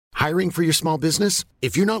Hiring for your small business?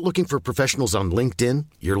 If you're not looking for professionals on LinkedIn,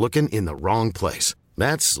 you're looking in the wrong place.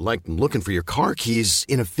 That's like looking for your car keys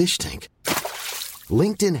in a fish tank.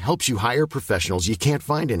 LinkedIn helps you hire professionals you can't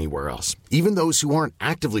find anywhere else, even those who aren't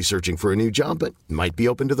actively searching for a new job but might be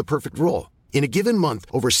open to the perfect role. In a given month,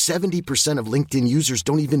 over 70% of LinkedIn users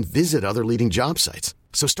don't even visit other leading job sites.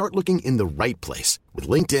 So start looking in the right place. With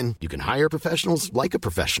LinkedIn, you can hire professionals like a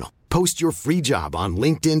professional. Post your free job on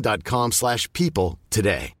linkedin.com/people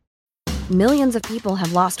today. Millions of people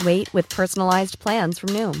have lost weight with personalized plans from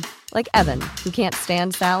Noom. Like Evan, who can't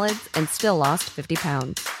stand salads and still lost 50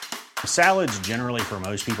 pounds. Salads generally for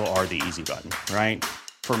most people are the easy button, right?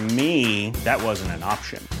 For me, that wasn't an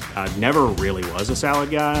option. I never really was a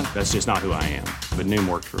salad guy. That's just not who I am. But Noom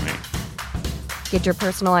worked for me. Get your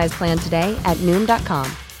personalized plan today at Noom.com.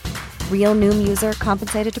 Real Noom user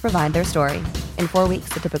compensated to provide their story. In 4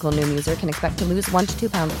 weeks, the typical Noom user can expect to lose 1 to 2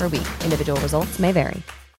 pounds per week. Individual results may vary.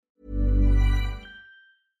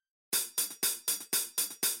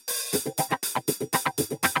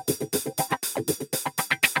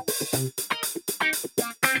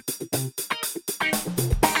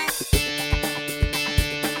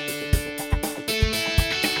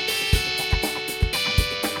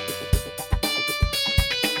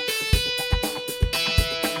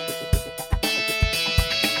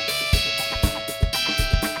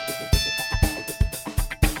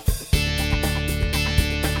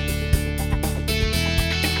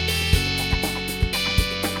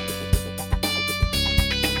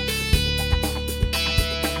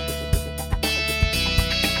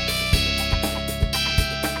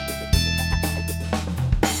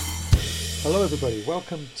 Hello everybody,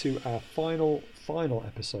 welcome to our final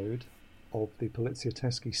episode of the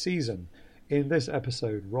Polizioteschi season. In this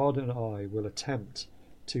episode, Rod and I will attempt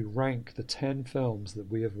to rank the 10 films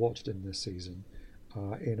that we have watched in this season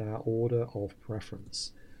in our order of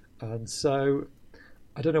preference. And so,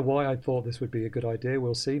 I don't know why I thought this would be a good idea.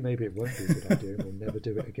 We'll see, maybe it won't be a good idea and we'll never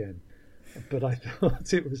do it again. But I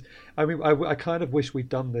thought it was, I kind of wish we'd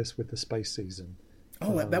done this with the space season.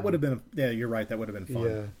 Oh, that would have been, you're right, that would have been fun.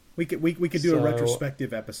 Yeah. We could do a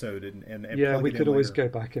retrospective episode and yeah, plug we it could in always later.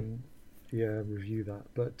 go back and review that.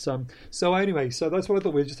 But so anyway, so that's what I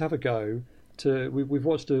thought we'd just have a go. We've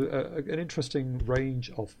watched an interesting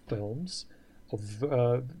range of films of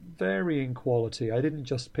varying quality. I didn't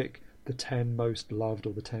just pick the 10 most loved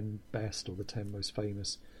or the 10 best or the 10 most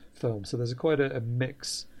famous films. So there's quite a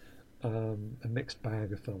mixed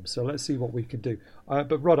bag of films. So let's see what we can do.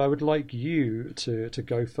 But Rod, I would like you to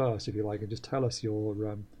go first, if you like, and just tell us your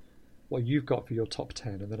what you've got for your top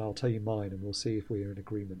 10, and then I'll tell you mine, and we'll see if we're in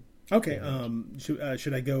agreement. Okay.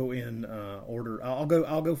 Should I go in order? I'll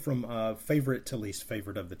go from favorite to least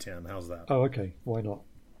favorite of the 10. How's that? Oh, okay. Why not?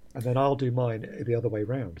 And then I'll do mine the other way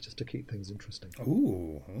round, just to keep things interesting.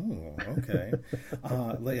 Ooh, okay.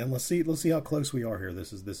 And let's see how close we are here.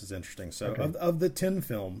 This is interesting. So, okay. of the 10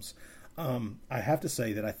 films, I have to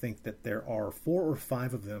say that I think that there are 4 or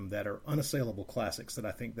 5 of them that are unassailable classics that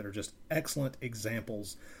I think that are just excellent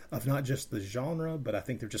examples of not just the genre, but I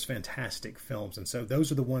think they're just fantastic films. And so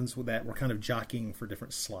those are the ones that we're kind of jockeying for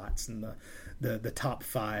different slots in the top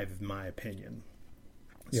 5, in my opinion.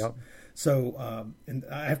 Yeah. So, and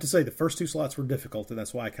I have to say the first 2 slots were difficult, and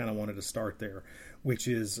that's why I kind of wanted to start there, which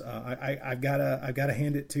is I've got to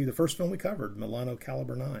hand it to the first film we covered, Milano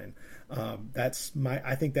Caliber 9.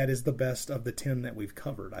 I think that is the best of the 10 that we've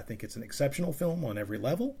covered. I think it's an exceptional film on every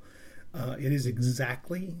level. It is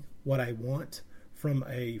exactly what I want from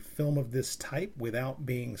a film of this type without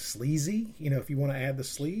being sleazy. You know, if you want to add the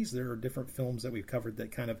sleaze, there are different films that we've covered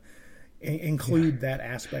that kind of include that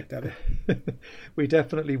aspect of it. We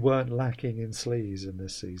definitely weren't lacking in sleaze in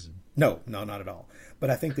this season. No, not at all.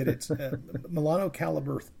 But I think that it's Milano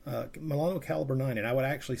Caliber 9, and I would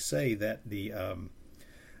actually say that the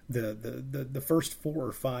first 4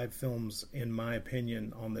 or 5 films, in my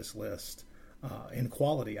opinion, on this list, in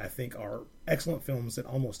quality, I think are excellent films that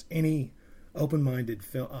almost any open-minded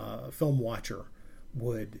film watcher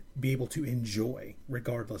would be able to enjoy,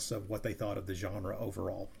 regardless of what they thought of the genre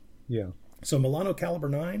overall. Yeah. So Milano Caliber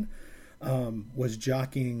 9 was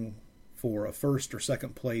jockeying for a first or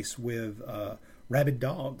second place with Rabid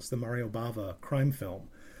Dogs, the Mario Bava crime film.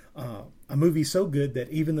 A movie so good that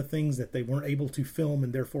even the things that they weren't able to film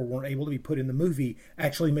and therefore weren't able to be put in the movie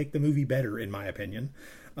actually make the movie better, in my opinion.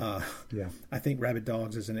 Yeah. I think Rabid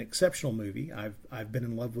Dogs is an exceptional movie. I've been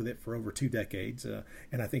in love with it for over 2 decades,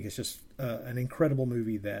 and I think it's just an incredible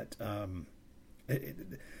movie that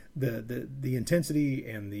the intensity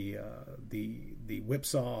and the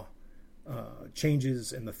whipsaw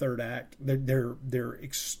changes in the third act, they're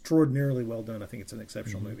extraordinarily well done. I think it's an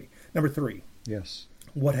exceptional movie. Number 3. Yes.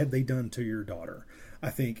 What Have They Done to Your Daughter, I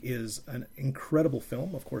think is an incredible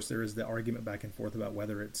film. Of course, there is the argument back and forth about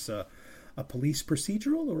whether it's a police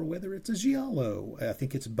procedural or whether it's a giallo. I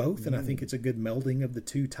think it's both, and I think it's a good melding of the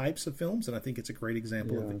two types of films, and I think it's a great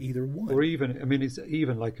example of either one. Or even, I mean, it's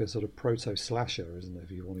even like a sort of proto-slasher, isn't it, if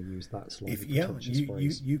you want to use that slightly pretentious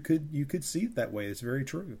phrase. You could see it that way. It's very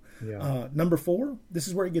true. Yeah. Number 4, this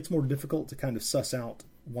is where it gets more difficult to kind of suss out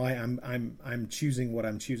why I'm choosing what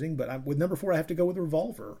I'm choosing, but with number 4, I have to go with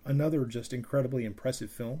Revolver, another just incredibly impressive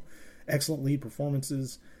film, excellent lead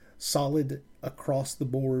performances, solid across the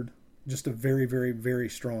board, just a very, very, very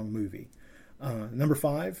strong movie. Number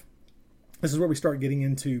 5, this is where we start getting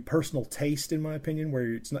into personal taste, in my opinion,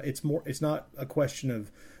 where it's not a question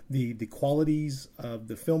of the qualities of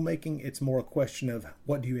the filmmaking. It's more a question of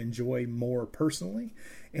what do you enjoy more personally.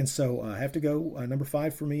 And so I have to go. Number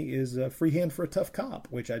 5 for me is Free Hand for a Tough Cop,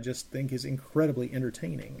 which I just think is incredibly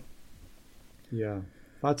entertaining. Yeah,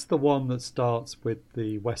 that's the one that starts with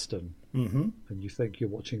the Western, mm-hmm. and you think you're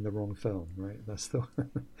watching the wrong film, right? That's the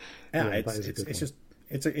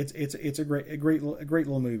it's a great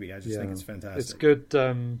little movie. I just think it's fantastic. It's good,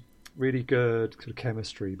 really good sort of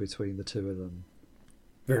chemistry between the two of them.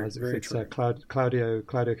 Very true. Claudio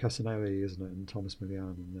Casanelli, isn't it, and Thomas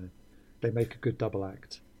Milian, and they make a good double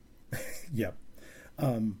act. Yep.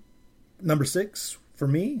 Number 6 for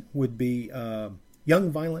me would be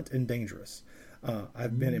Young, Violent, and Dangerous.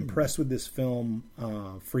 I've been impressed with this film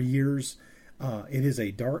for years. It is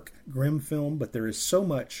a dark, grim film, but there is so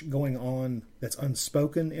much going on that's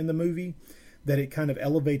unspoken in the movie that it kind of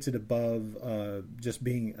elevates it above just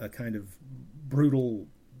being a kind of brutal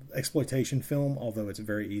exploitation film, although it's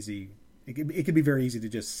very easy. It could be very easy to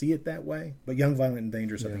just see it that way. But Young, Violent, and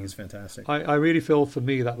Dangerous, I think, is fantastic. I really feel for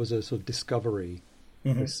me that was a sort of discovery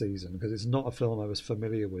this season, because it's not a film I was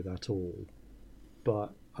familiar with at all.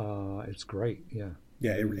 But it's great, yeah.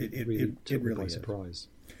 Yeah, it really took me by is. surprise.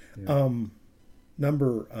 Yeah.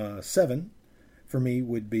 Number 7 for me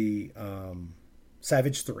would be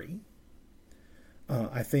Savage 3.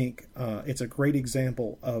 I think it's a great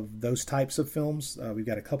example of those types of films. We've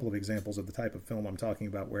got a couple of examples of the type of film I'm talking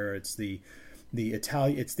about, where it's the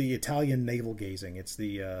Italian navel gazing. It's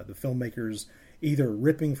the filmmakers either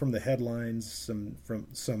ripping from the headlines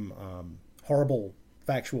some horrible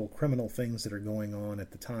factual criminal things that are going on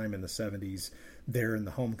at the time in the 70s there in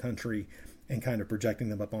the home country, and kind of projecting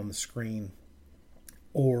them up on the screen.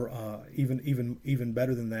 Or even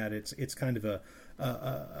better than that, it's kind of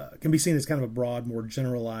can be seen as kind of a broad, more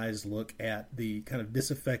generalized look at the kind of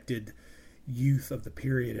disaffected youth of the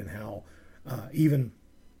period, and how even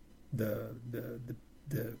the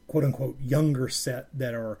quote unquote younger set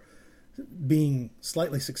that are being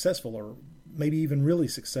slightly successful, or maybe even really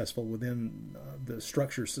successful within the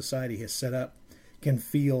structures society has set up, can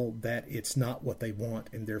feel that it's not what they want,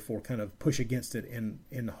 and therefore kind of push against it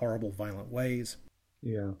in horrible, violent ways.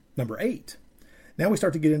 Yeah. Number 8. Now we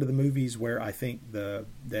start to get into the movies where I think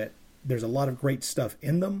that there's a lot of great stuff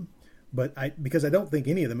in them, but because I don't think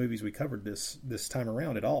any of the movies we covered this time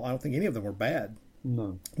around at all, I don't think any of them were bad.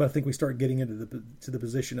 No. But I think we start getting into the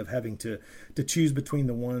position of having to choose between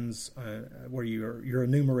the ones where you're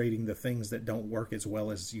enumerating the things that don't work as well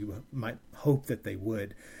as you might hope that they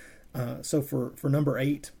would. So for number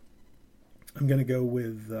 8, I'm going to go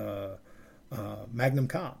with Magnum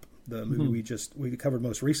Cop, the movie we covered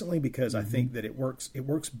most recently, because I think that it works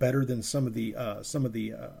better than some of the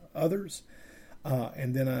others.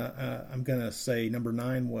 And then I'm going to say number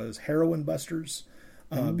 9 was Heroin Busters,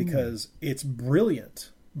 because it's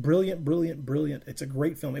brilliant. It's a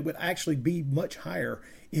great film. It would actually be much higher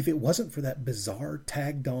if it wasn't for that bizarre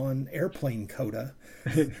tagged on airplane coda,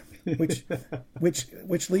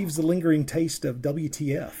 which leaves the lingering taste of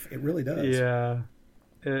WTF. It really does. Yeah.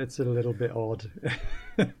 It's a little bit odd.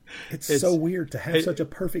 It's so weird to have such a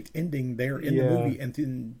perfect ending there in the movie,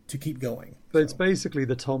 and to keep going. But it's basically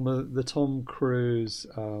the Tom Cruise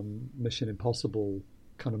Mission Impossible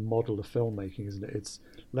kind of model of filmmaking, isn't it? It's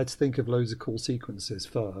let's think of loads of cool sequences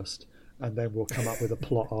first, and then we'll come up with a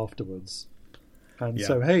plot afterwards. And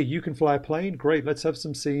so, hey, you can fly a plane? Great, let's have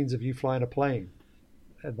some scenes of you flying a plane.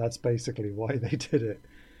 And that's basically why they did it,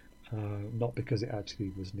 not because it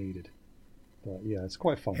actually was needed. But yeah, it's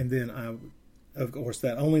quite fun. And then, of course,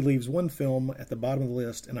 that only leaves one film at the bottom of the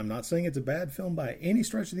list, and I'm not saying it's a bad film by any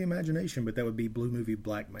stretch of the imagination, but that would be Blue Movie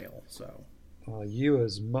Blackmail. So, are you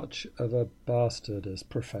as much of a bastard as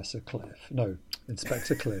Professor Cliff? No,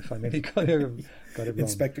 Inspector Cliff. I mean, he got it wrong.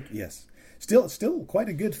 Inspector, yes, still quite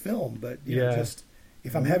a good film, but just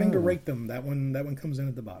if I'm having to rate them, that one comes in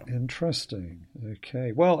at the bottom. Interesting.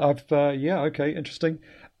 Okay. Well, I've interesting.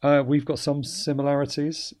 We've got some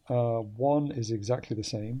similarities. One is exactly the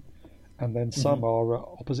same, and then some are at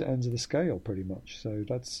opposite ends of the scale, pretty much. So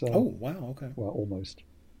that's oh wow, okay. Well, almost.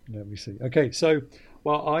 Let me see. Okay, so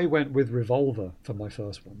I went with Revolver for my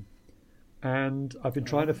first one, and I've been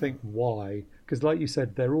trying to think why, because like you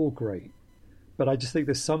said, they're all great, but I just think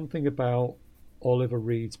there's something about Oliver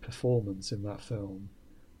Reed's performance in that film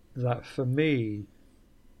that, for me,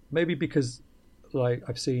 maybe because like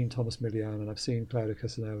I've seen Thomas Milian and I've seen Claudio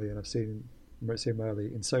Casanelli and I've seen Maurizio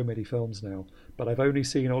Merli in so many films now, but I've only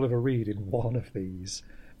seen Oliver Reed in one of these,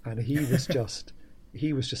 and he was just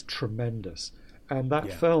tremendous. And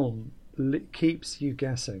that film keeps you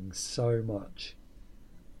guessing so much.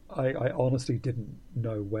 I honestly didn't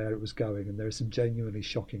know where it was going, and there are some genuinely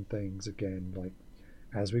shocking things. Again, like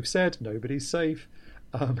as we've said, nobody's safe.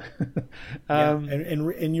 And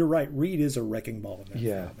you're right. Reed is a wrecking ball in that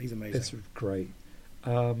film. He's amazing. It's great.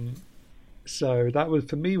 So that was,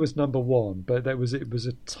 for me, was number one, but it was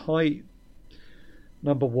a tight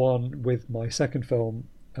number one with my second film,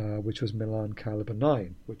 which was Milan Caliber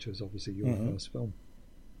 9, which was obviously your first film.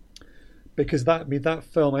 Because that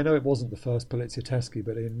film, I know it wasn't the first Polizioteschi,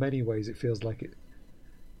 but in many ways it feels like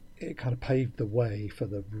it kind of paved the way for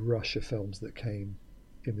the rush of films that came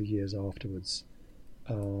in the years afterwards.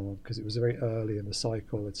 Because it was very early in the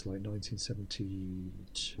cycle. It's like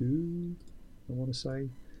 1972, I want to say,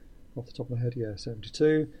 off the top of my head.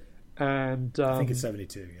 72. And I think it's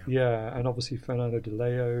 72. Yeah, and obviously Fernando De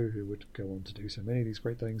Leo, who would go on to do so many of these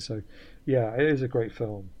great things. So, yeah, it is a great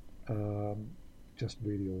film. Just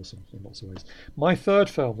really awesome in lots of ways. My third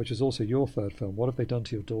film, which is also your third film, What Have They Done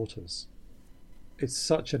to Your Daughters? It's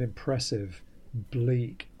such an impressive,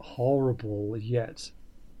 bleak, horrible, yet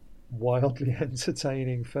wildly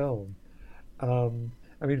entertaining film. I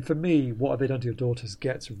mean, for me, What Have They Done to Your Daughters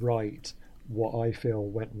gets right what I feel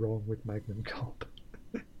went wrong with Magnum Cop.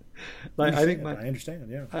 I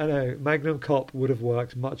understand. Yeah, I know Magnum Cop would have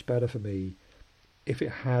worked much better for me if it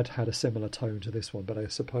had had a similar tone to this one. But I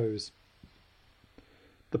suppose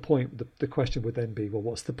the question would then be, well,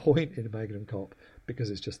 what's the point in Magnum Cop? Because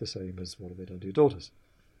it's just the same as What Have They Done to Your Daughters?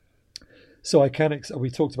 So we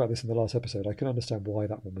talked about this in the last episode. I can understand why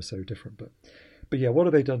that one was so different, but yeah, What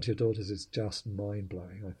Have They Done to Your Daughters is just mind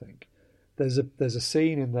blowing. I think there's a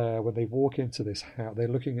scene in there when they walk into this house. They're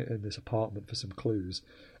looking in this apartment for some clues,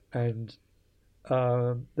 and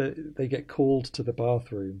they get called to the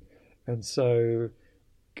bathroom, and so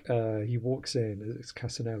he walks in. It's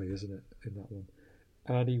Casanelli, isn't it, in that one?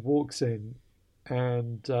 And he walks in,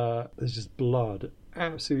 and there's just blood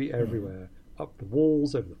absolutely everywhere, up the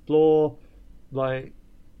walls, over the floor. Like,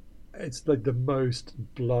 it's like the most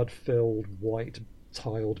blood-filled,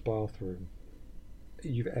 white-tiled bathroom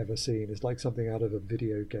you've ever seen. It's like something out of a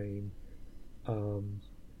video game,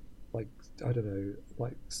 like, I don't know,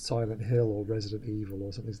 like Silent Hill or Resident Evil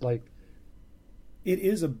or something. It's like, it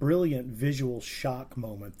is a brilliant visual shock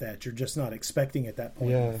moment that you're just not expecting at that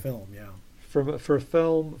point in the film. Yeah, for a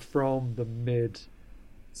film from the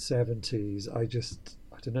mid-70s, I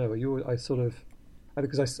don't know.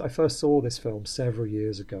 Because I first saw this film several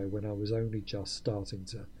years ago when I was only just starting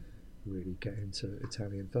to really get into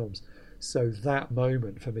Italian films. So that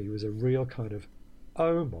moment for me was a real kind of,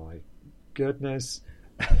 oh my goodness,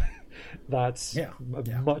 that's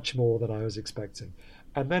much more than I was expecting.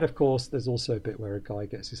 And then, of course, there's also a bit where a guy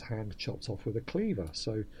gets his hand chopped off with a cleaver.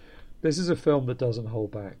 So this is a film that doesn't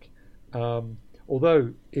hold back.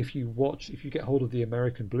 Although, if you get hold of the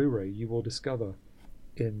American Blu-ray, you will discover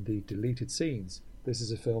in the deleted scenes, this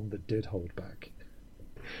is a film that did hold back.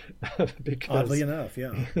 Because, oddly enough,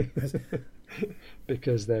 yeah.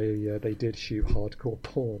 Because they did shoot hardcore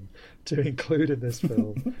porn to include in this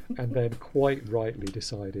film, and then quite rightly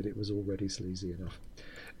decided it was already sleazy enough.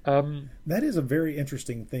 That is a very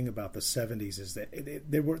interesting thing about the 70s, is that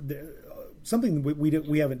there were something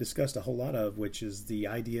we haven't discussed a whole lot of, which is the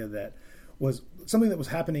idea that was something that was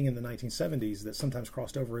happening in the 1970s that sometimes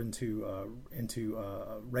crossed over into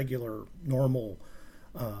regular, normal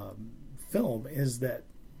film, is that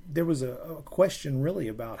there was a question really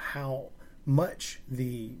about how much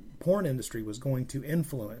the porn industry was going to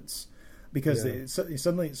influence, because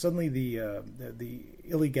suddenly the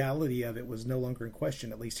illegality of it was no longer in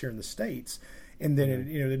question, at least here in the States. And then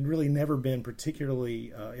it had really never been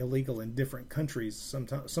particularly illegal in different countries,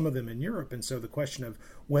 some of them in Europe. And so the question of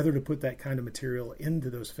whether to put that kind of material into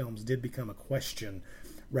those films did become a question,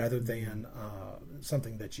 rather than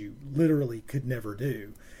something that you literally could never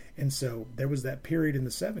do. And so there was that period in the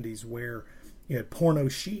 70s where, you had porno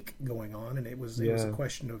chic going on, and it was a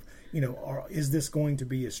question of, is this going to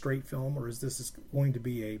be a straight film, or is this going to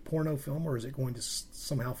be a porno film, or is it going to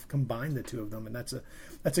somehow combine the two of them? And that's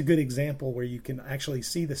a good example where you can actually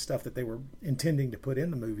see the stuff that they were intending to put in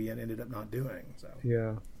the movie and ended up not doing. So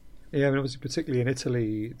yeah, I mean, obviously, particularly in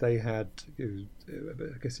Italy, they had,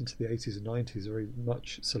 I guess, into the 80s and 90s, very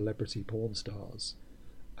much celebrity porn stars.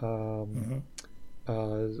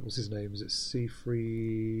 What's his name? Is it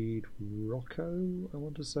Siegfried Rocco, I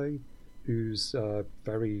want to say, who's a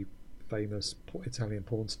very famous Italian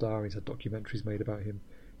porn star. He's had documentaries made about him.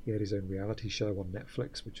 He had his own reality show on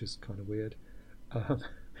Netflix, which is kind of weird.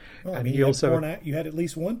 And he also you had at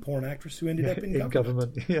least one porn actress who ended up in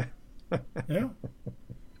government. Yeah. Yeah.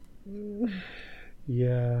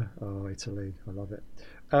 Yeah. Oh, Italy. I love it.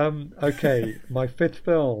 Okay, my fifth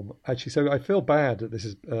film. Actually, so I feel bad that this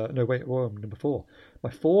is... number 4. My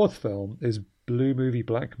fourth film is Blue Movie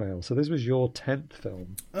Blackmail. So this was your 10th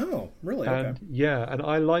film. Oh, really? And okay. Yeah, and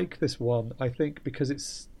I like this one, I think, because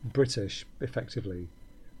it's British, effectively.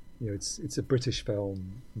 It's a British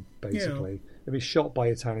film, basically. Yeah. I mean, shot by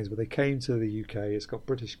Italians, but they came to the UK. It's got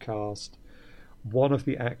British cast. One of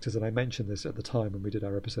the actors, and I mentioned this at the time when we did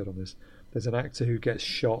our episode on this, there's an actor who gets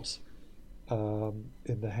shot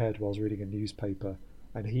in the head while reading a newspaper,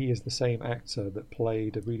 and he is the same actor that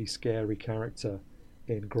played a really scary character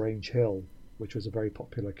in Grange Hill, which was a very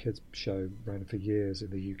popular kids show, ran for years in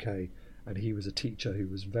the UK, and he was a teacher who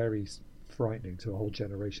was very frightening to a whole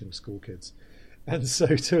generation of school kids. And so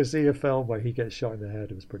to see a film where he gets shot in the head,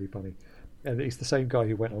 it was pretty funny. And it's the same guy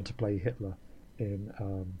who went on to play Hitler in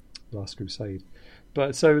Last Crusade.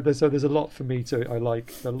 But so there's a lot for me I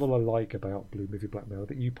like about Blue Movie Blackmail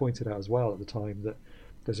that you pointed out as well at the time, that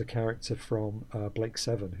there's a character from Blake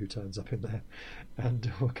Seven who turns up in there,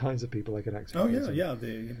 and all kinds of people like an actor. Oh yeah,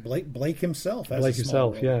 the Blake himself. Blake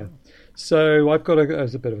himself, yeah. So I've got a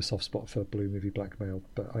bit of a soft spot for Blue Movie Blackmail,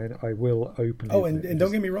 but I will openly. Oh, and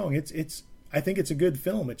don't get me wrong, it's. I think it's a good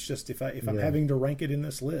film. It's just if I'm having to rank it in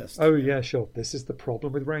this list. Oh yeah, sure. This is the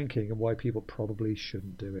problem with ranking and why people probably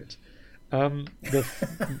shouldn't do it.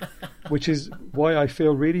 Which is why I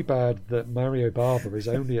feel really bad that Mario Bava is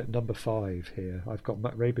only at number 5 here. I've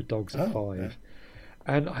got Rabid Dogs at 5. Yeah.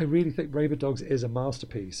 And I really think Rabid Dogs is a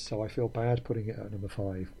masterpiece, so I feel bad putting it at number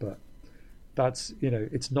 5. But that's,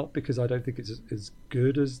 it's not because I don't think it's as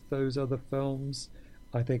good as those other films.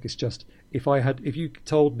 I think it's just, if you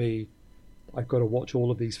told me I've got to watch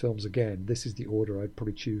all of these films again, this is the order I'd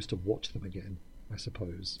probably choose to watch them again, I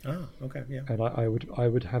suppose. Oh, okay, yeah. And I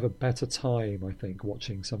would have a better time, I think,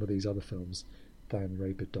 watching some of these other films than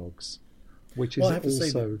Rabid Dogs, which is I have to also...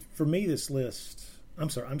 say that for me, this list... I'm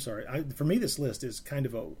sorry. For me, this list is kind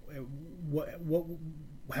of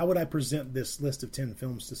how would I present this list of 10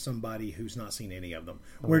 films to somebody who's not seen any of them?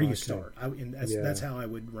 Where do you start? That's how I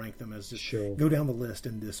would rank them, as just go down the list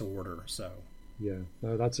in this order. So... Yeah,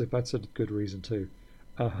 no, that's a good reason too.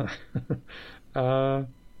 Then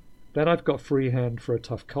I've got Freehand for a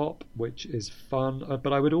Tough Cop, which is fun.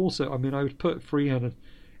 But I would also, I would put Freehand,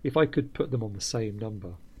 if I could put them on the same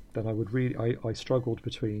number, then I would really, I struggled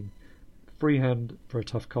between Freehand for a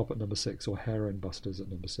Tough Cop at number 6 or Heroin Busters at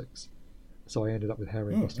number 6. So I ended up with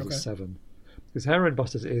Heroin Busters at 7. Because Heroin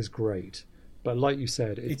Busters is great, but like you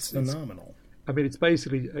said, it's phenomenal. It's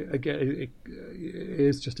basically, again, it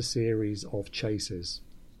is just a series of chases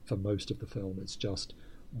for most of the film. It's just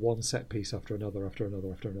one set piece after another, after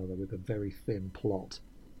another, after another, with a very thin plot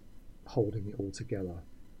holding it all together.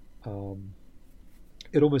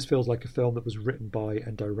 It almost feels like a film that was written by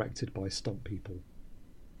and directed by stunt people.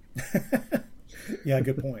 Yeah,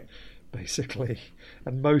 good point. Basically.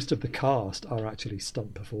 And most of the cast are actually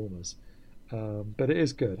stunt performers. But it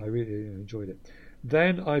is good. I really enjoyed it.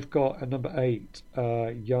 Then I've got at number 8,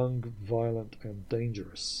 Young, Violent and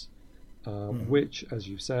Dangerous, which, as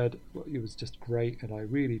you said, it was just great, and I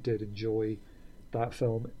really did enjoy that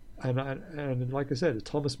film. And like I said,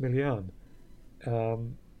 Thomas Milian, to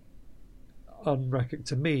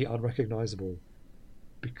me, unrecognisable,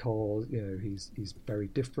 because he's very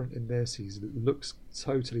different in this. He looks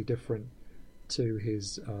totally different to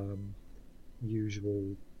his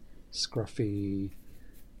usual scruffy,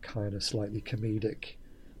 kind of slightly comedic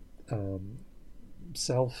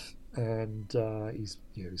self, and he's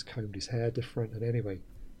combed his hair different, and anyway,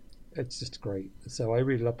 it's just great. So I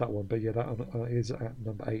really love that one. But yeah, that one is at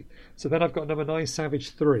number 8. So then I've got number 9,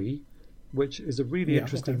 Savage 3, which is a really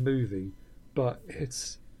interesting movie, but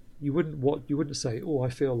you wouldn't say, oh, I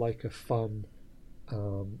feel like a fun,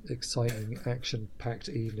 exciting, action-packed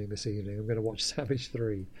evening this evening, I'm going to watch Savage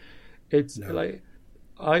 3. It's like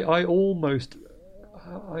I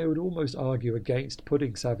would almost argue against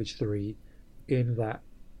putting Savage 3 in that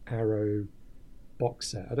Arrow box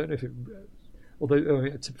set. I don't know if it, although I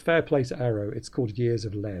mean, it's a fair play to Arrow. It's called Years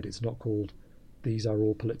of Lead. It's not called These Are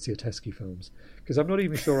All Poliziotteschi Films, because I'm not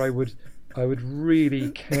even sure I would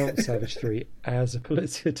really count Savage 3 as a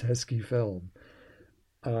Poliziotteschi film.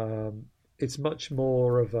 It's much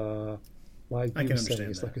more of a, like you were saying,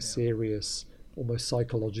 it's like a serious, almost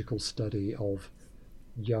psychological study of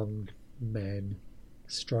young men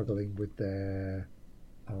struggling with their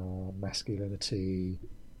masculinity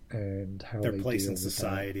and how their they place deal in with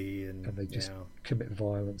society, and they just commit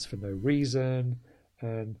violence for no reason.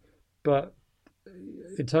 But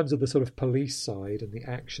in terms of the sort of police side and the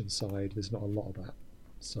action side, there's not a lot of that.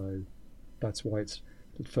 So that's why it's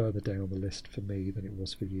further down the list for me than it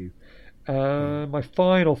was for you. My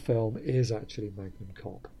final film is actually Magnum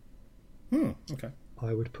Cop. Okay.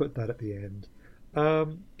 I would put that at the end.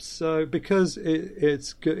 So because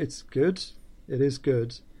it's good, it is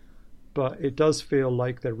good, but it does feel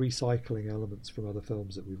like they're recycling elements from other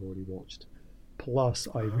films that we've already watched. Plus,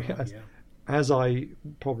 as I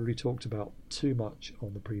probably talked about too much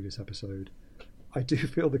on the previous episode, I do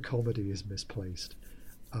feel the comedy is misplaced,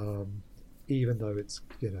 even though it's,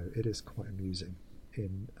 it is quite amusing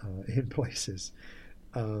in places.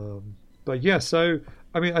 But yeah, so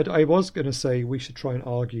I mean, I was going to say we should try and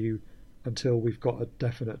argue until we've got a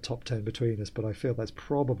definite top 10 between us, but I feel that's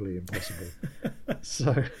probably impossible.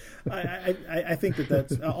 So I think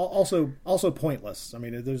that's also pointless. I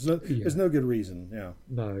mean, there's no good reason. Yeah.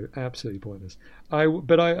 No, absolutely pointless.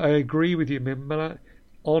 But I agree with you. I mean,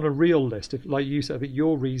 on a real list, if like you said, I think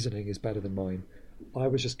your reasoning is better than mine. I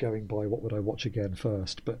was just going by what would I watch again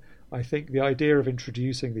first. But I think the idea of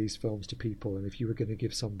introducing these films to people, and if you were going to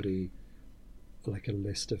give somebody like a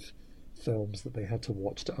list of films that they had to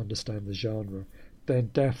watch to understand the genre,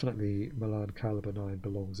 then definitely Milan Caliber 9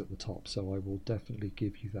 belongs at the top. So I will definitely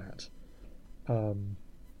give you that.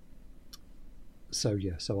 So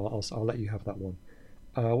I'll let you have that one.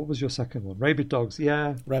 What was your second one? Rabid Dogs.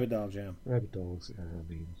 Yeah. Rabid Dogs. Yeah. Rabid Dogs. Yeah, I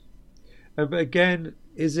mean, but again,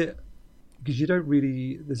 is it because you don't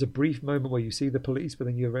really? There's a brief moment where you see the police, but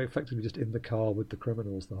then you're very effectively just in the car with the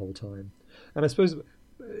criminals the whole time. And I suppose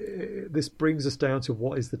this brings us down to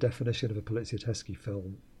what is the definition of a Poliziotteschi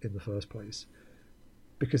film in the first place,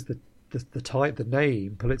 because the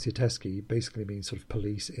name Poliziotteschi basically means sort of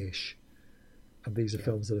police-ish, and these are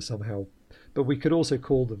films that are somehow. But we could also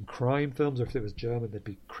call them crime films, or if it was German, they'd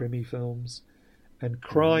be Krimi films. And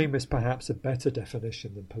crime is perhaps a better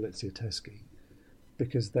definition than Poliziotteschi,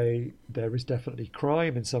 because there is definitely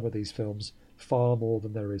crime in some of these films, far more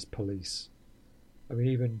than there is police. I mean,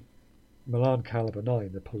 even Milan Caliber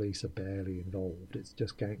 9, the police are barely involved. It's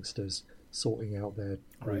just gangsters sorting out their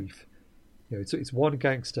grief. Right. It's one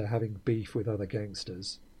gangster having beef with other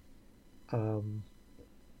gangsters.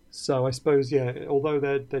 So I suppose, although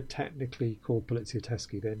they're technically called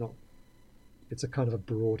Poliziotteschi, they're not. It's a kind of a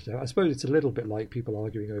broad. I suppose it's a little bit like people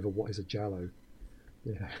arguing over what is a giallo.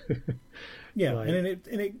 Yeah, like, and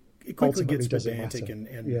it quickly gets pedantic and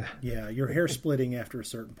your hair splitting after a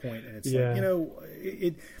certain point, and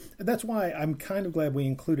it's that's why I'm kind of glad we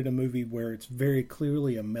included a movie where it's very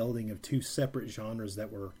clearly a melding of two separate genres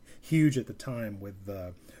that were huge at the time with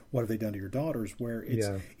What Have They Done to Your Daughters, where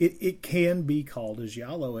it can be called a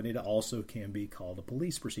giallo and it also can be called a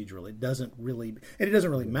police procedural. It doesn't really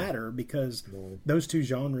matter, because those two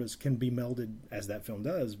genres can be melded, as that film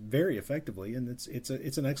does, very effectively, and it's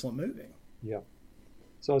an excellent movie. Yeah.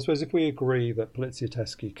 So I suppose if we agree that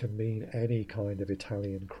Poliziotteschi can mean any kind of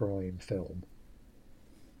Italian crime film.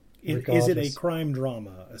 Is it a crime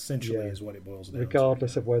drama, essentially, is what it boils down to.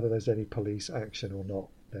 Regardless of whether there's any police action or not,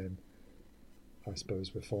 then I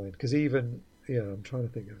suppose we're fine. Because even, I'm trying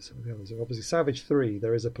to think of some of the others. Obviously, Savage 3,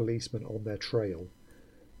 there is a policeman on their trail,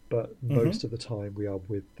 but most of the time we are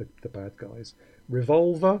with the bad guys.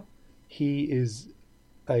 Revolver, he is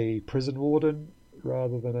a prison warden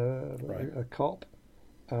rather than a cop.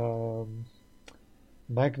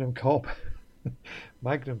 Magnum Cop.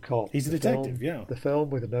 He's a detective, The film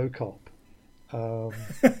with no cop.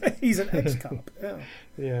 He's an ex-cop,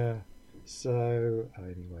 Yeah. So,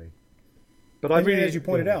 anyway. But as you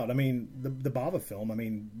pointed out, I mean, the Bava film, I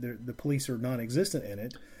mean, the police are non-existent in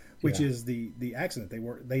it, which is the accident.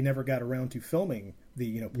 They never got around to filming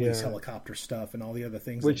the police helicopter stuff and all the other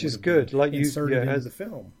things, which is good. Like inserted into the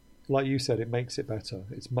film. Like you said, it makes it better.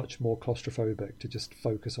 It's much more claustrophobic to just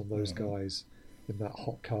focus on those guys in that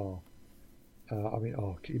hot car. I mean,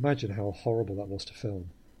 can you imagine how horrible that was to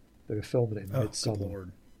film? They were filming it in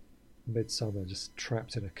midsummer. Midsummer, just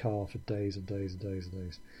trapped in a car for days and days and days and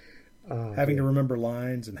days. Having to remember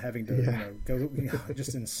lines and having to go,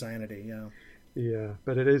 just insanity. Yeah,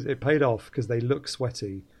 but it paid off because they look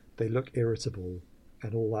sweaty, they look irritable,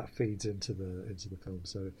 and all that feeds into the film.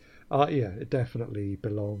 So, yeah, it definitely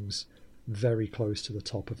belongs very close to the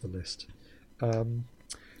top of the list.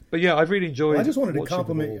 But yeah, I've really enjoyed. Well, I just wanted to watching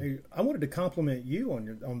them all. compliment. I wanted to compliment you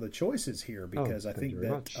on the choices here because I thank think you very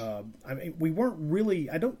that much. I mean we weren't really.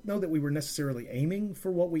 I don't know that we were necessarily aiming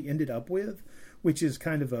for what we ended up with, which is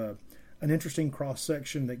kind of an interesting cross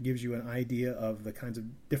section that gives you an idea of the kinds of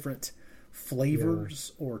different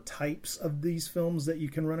flavors or types of these films that you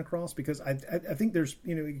can run across. Because I think there's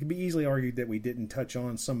it can be easily argued that we didn't touch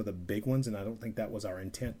on some of the big ones, and I don't think that was our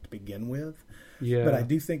intent to begin with. Yeah, But I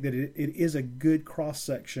do think that it is a good cross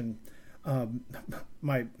section.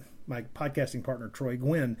 My podcasting partner Troy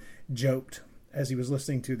Gwynn joked as he was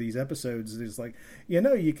listening to these episodes, is like,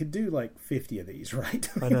 you could do like 50 of these, right?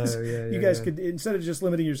 I know, yeah. You guys could, instead of just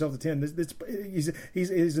limiting yourself to 10.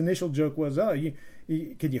 His initial joke was,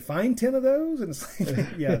 could you find 10 of those? And it's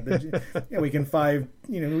like, we can find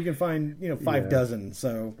 5 dozen.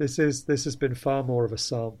 So this has been far more of a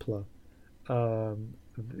sampler.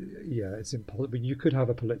 It's impossible. I mean, you could have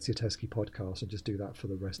a Poliziotteschi podcast and just do that for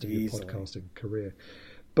the rest of your podcasting career,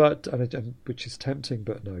 but which is tempting,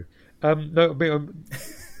 but no. No,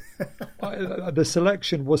 the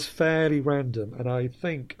selection was fairly random, and I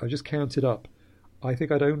think I just counted up. I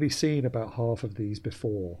think I'd only seen about half of these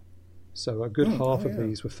before, so a good half of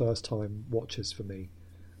these were first-time watches for me.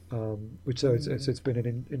 It's been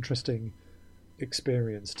an interesting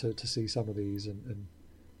experience to see some of these, and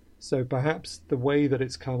so perhaps the way that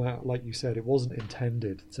it's come out, like you said, it wasn't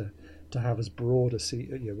intended to have as broad a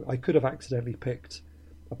I could have accidentally picked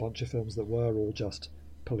a bunch of films that were all just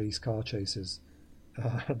police car chases,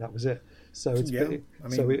 and that was it. So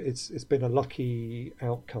it's been a lucky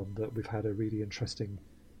outcome that we've had a really interesting,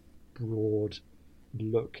 broad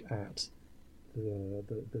look at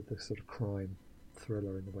the sort of crime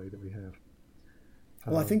thriller in the way that we have.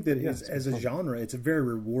 Well, I think that as a genre, it's very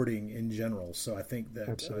rewarding in general. So I think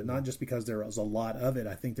that not just because there is a lot of it,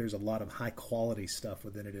 I think there's a lot of high quality stuff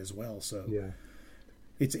within it as well. So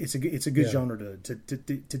it's a good genre to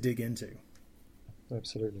dig into.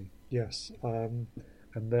 Absolutely, yes. And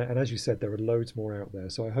as you said, there are loads more out there.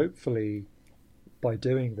 So hopefully, by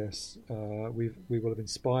doing this, we will have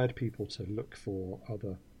inspired people to look for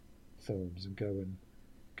other films and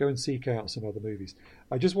go and seek out some other movies.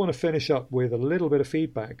 I just want to finish up with a little bit of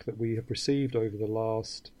feedback that we have received over the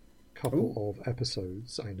last couple of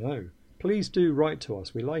episodes. I know. Please do write to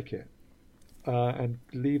us. We like it. And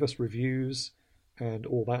leave us reviews and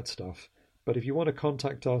all that stuff. But if you want to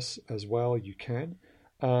contact us as well, you can.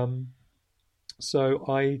 So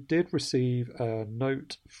I did receive a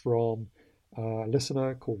note from a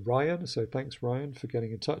listener called Ryan. So thanks, Ryan, for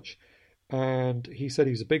getting in touch. And he said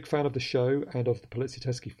he was a big fan of the show and of the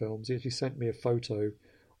Poliziotteschi films. He actually sent me a photo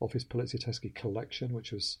of his Poliziotteschi collection,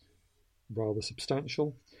 which was rather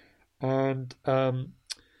substantial. And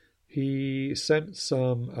he sent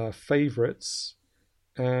some favourites.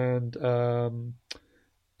 And now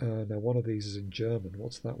one of these is in German.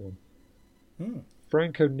 What's that one?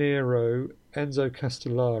 Franco Nero, Enzo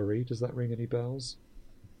Castellari. Does that ring any bells?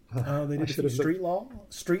 They did Street Law.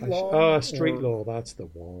 Street Law. That's the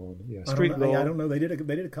one. Yeah, Street Law. I don't know. They did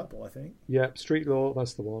a couple, I think. Yeah, Street Law.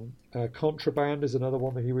 That's the one. Contraband is another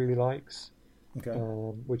one that he really likes. Okay.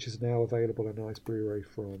 Which is now available in a nice Blu-ray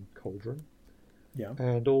from Cauldron. Yeah.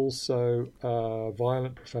 And also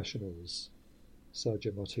Violent Professionals,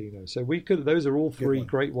 Sergio Martino. So we could. Those are all three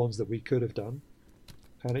great ones that we could have done.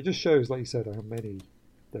 And it just shows, like you said, how many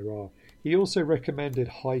there are. He also recommended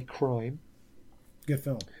High Crime. Good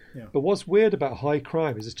film, yeah. But what's weird about High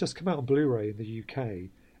Crime is it's just come out on Blu-ray in the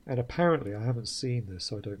UK, and apparently, I haven't seen this,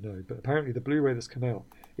 so I don't know, but apparently the Blu-ray that's come out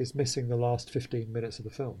is missing the last 15 minutes of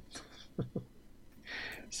the film.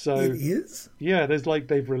 So it is? Yeah, there's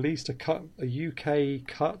they've released a UK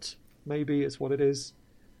cut, maybe it's what it is.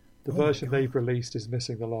 The version they've released is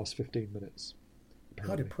missing the last 15 minutes.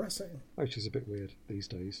 Apparently. How depressing. Which is a bit weird these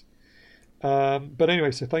days. But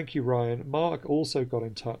anyway, so thank you, Ryan. Mark also got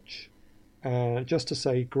in touch. Just to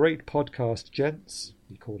say, great podcast, gents.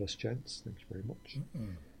 He called us gents. Thank you very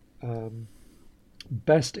much.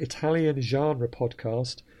 Best Italian genre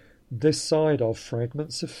podcast, this side of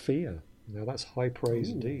Fragments of Fear. Now that's high praise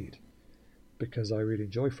indeed, because I really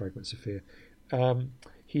enjoy Fragments of Fear.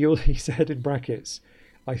 He said in brackets,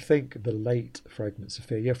 I think the late Fragments of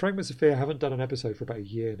Fear. Yeah, Fragments of Fear, I haven't done an episode for about a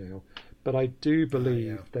year now, but I do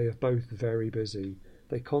believe they are both very busy.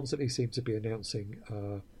 They constantly seem to be announcing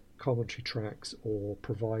commentary tracks or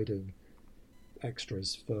providing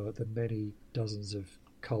extras for the many dozens of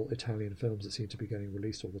cult Italian films that seem to be getting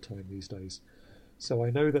released all the time these days. So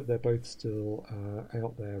I know that they're both still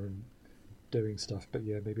out there and doing stuff, but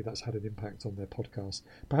yeah, maybe that's had an impact on their podcast.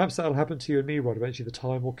 Perhaps that'll happen to you and me, Rod. Eventually the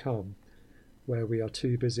time will come where we are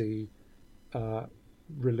too busy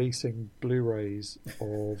releasing Blu-rays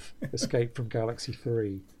of Escape from Galaxy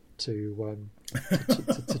 3 to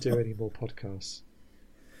do any more podcasts.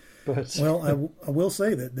 But well, I will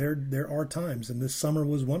say that there are times, and this summer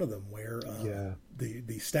was one of them, where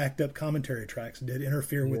the stacked up commentary tracks did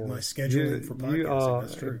interfere with my scheduling for podcasting. You are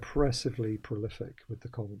That's true. Impressively prolific with the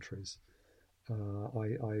commentaries.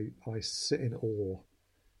 I sit in awe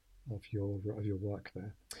of your work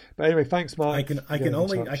there. But anyway, thanks, Mark. I can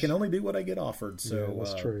only do what I get offered. So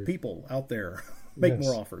that's true. People out there, make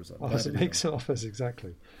more offers. Make some offers,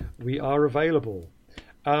 exactly. We are available.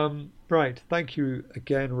 Right, thank you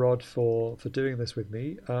again, Rod, for doing this with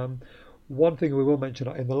me. One thing we will mention,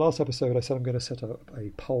 in the last episode I said I'm going to set up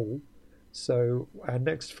a poll. So our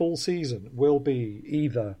next full season will be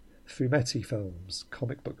either Fumetti films,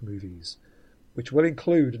 comic book movies, which will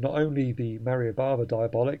include not only the Mario Bava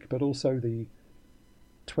Diabolic, but also the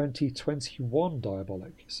 2021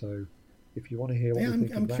 Diabolic. So if you want to hear what we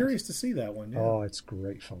think I'm of that, curious to see that one. Yeah. Oh, it's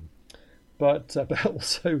great fun. But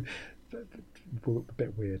also a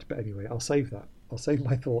bit weird. But anyway, I'll save that. I'll save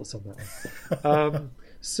my thoughts on that one.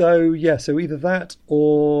 So either that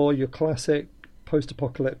or your classic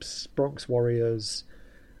post-apocalypse, Bronx Warriors,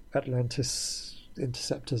 Atlantis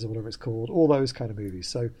Interceptors, or whatever it's called, all those kind of movies.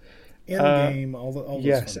 So Endgame, all those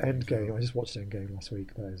Endgame. I just watched Endgame last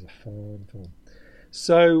week. That is a fun film.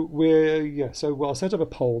 So I'll set up a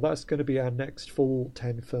poll. That's going to be our next full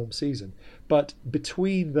 10 film season. But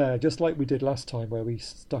between there, just like we did last time, where we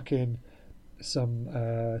stuck in some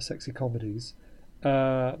sexy comedies,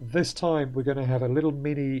 this time we're going to have a little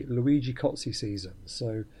mini Luigi Cozzi season.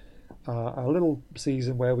 So a little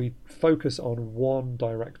season where we focus on one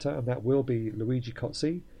director, and that will be Luigi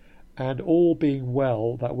Cozzi. And all being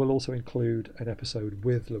well, that will also include an episode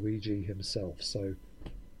with Luigi himself. So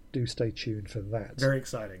do stay tuned for that. Very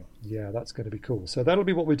exciting. Yeah, that's going to be cool. So that'll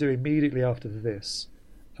be what we do immediately after this.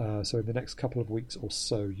 So in the next couple of weeks or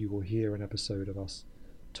so, you will hear an episode of us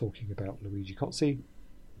talking about Luigi Cozzi.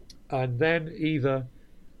 And then either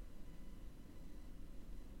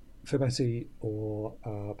Fumetti or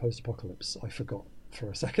Post-Apocalypse. I forgot for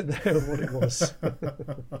a second there what it was.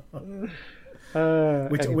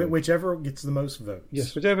 Anyway. Whichever gets the most votes.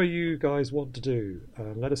 Yes, whichever you guys want to do.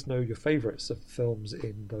 Let us know your favourites of films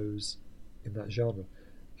in that genre.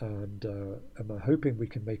 And I'm hoping we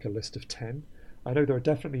can make a list of 10. I know there are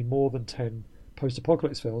definitely more than 10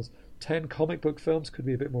 post-apocalypse films. 10 comic book films could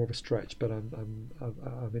be a bit more of a stretch, but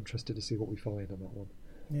I'm interested to see what we find on that one.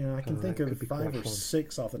 Yeah, I can think of 5 or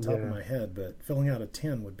 6 off the top of my head, but filling out a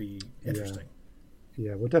 10 would be interesting.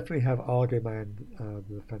 Yeah, we'll definitely have Argo Man,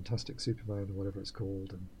 the Fantastic Superman, or whatever it's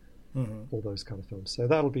called, and all those kind of films. So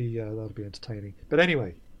that'll be entertaining. But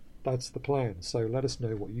anyway, that's the plan. So let us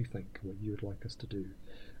know what you think, what you would like us to do.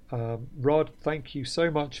 Rod, thank you so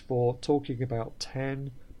much for talking about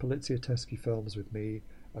 10 Polizia Teschi films with me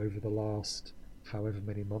over the last however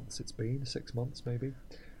many months it's been, 6 months maybe.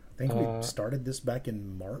 I think we started this back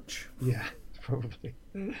in March. Yeah, probably.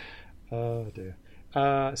 Oh dear.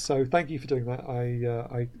 So thank you for doing that.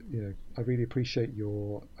 I really appreciate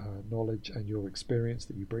your knowledge and your experience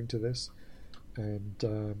that you bring to this, and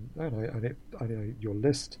I know your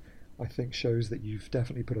list, I think, shows that you've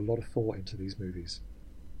definitely put a lot of thought into these movies.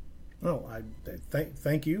 Well, I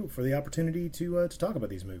thank you for the opportunity to talk about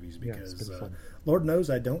these movies, because it's been fun. Lord knows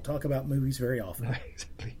I don't talk about movies very often.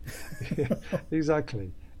 Exactly.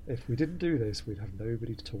 Exactly. If we didn't do this, we'd have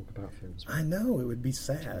nobody to talk about films with. I know, it would be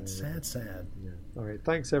sad. Yeah. All right,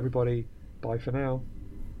 thanks everybody. Bye for now.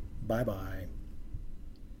 Bye.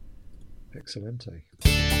 Excelente.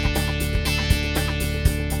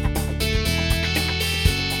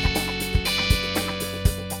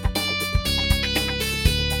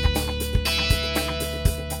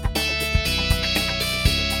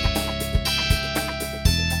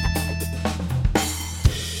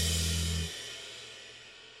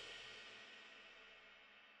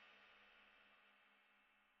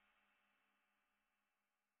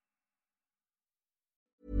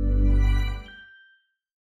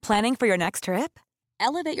 Planning for your next trip?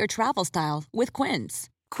 Elevate your travel style with Quince.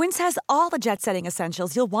 Quince has all the jet-setting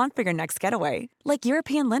essentials you'll want for your next getaway, like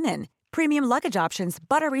European linen, premium luggage options,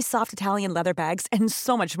 buttery soft Italian leather bags, and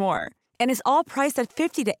so much more. And is all priced at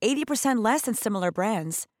 50 to 80% less than similar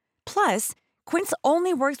brands. Plus, Quince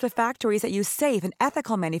only works with factories that use safe and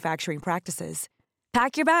ethical manufacturing practices.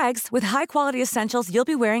 Pack your bags with high-quality essentials you'll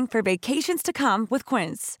be wearing for vacations to come with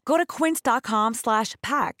Quince. Go to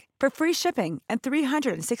quince.com/pack for free shipping and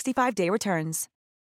 365-day returns.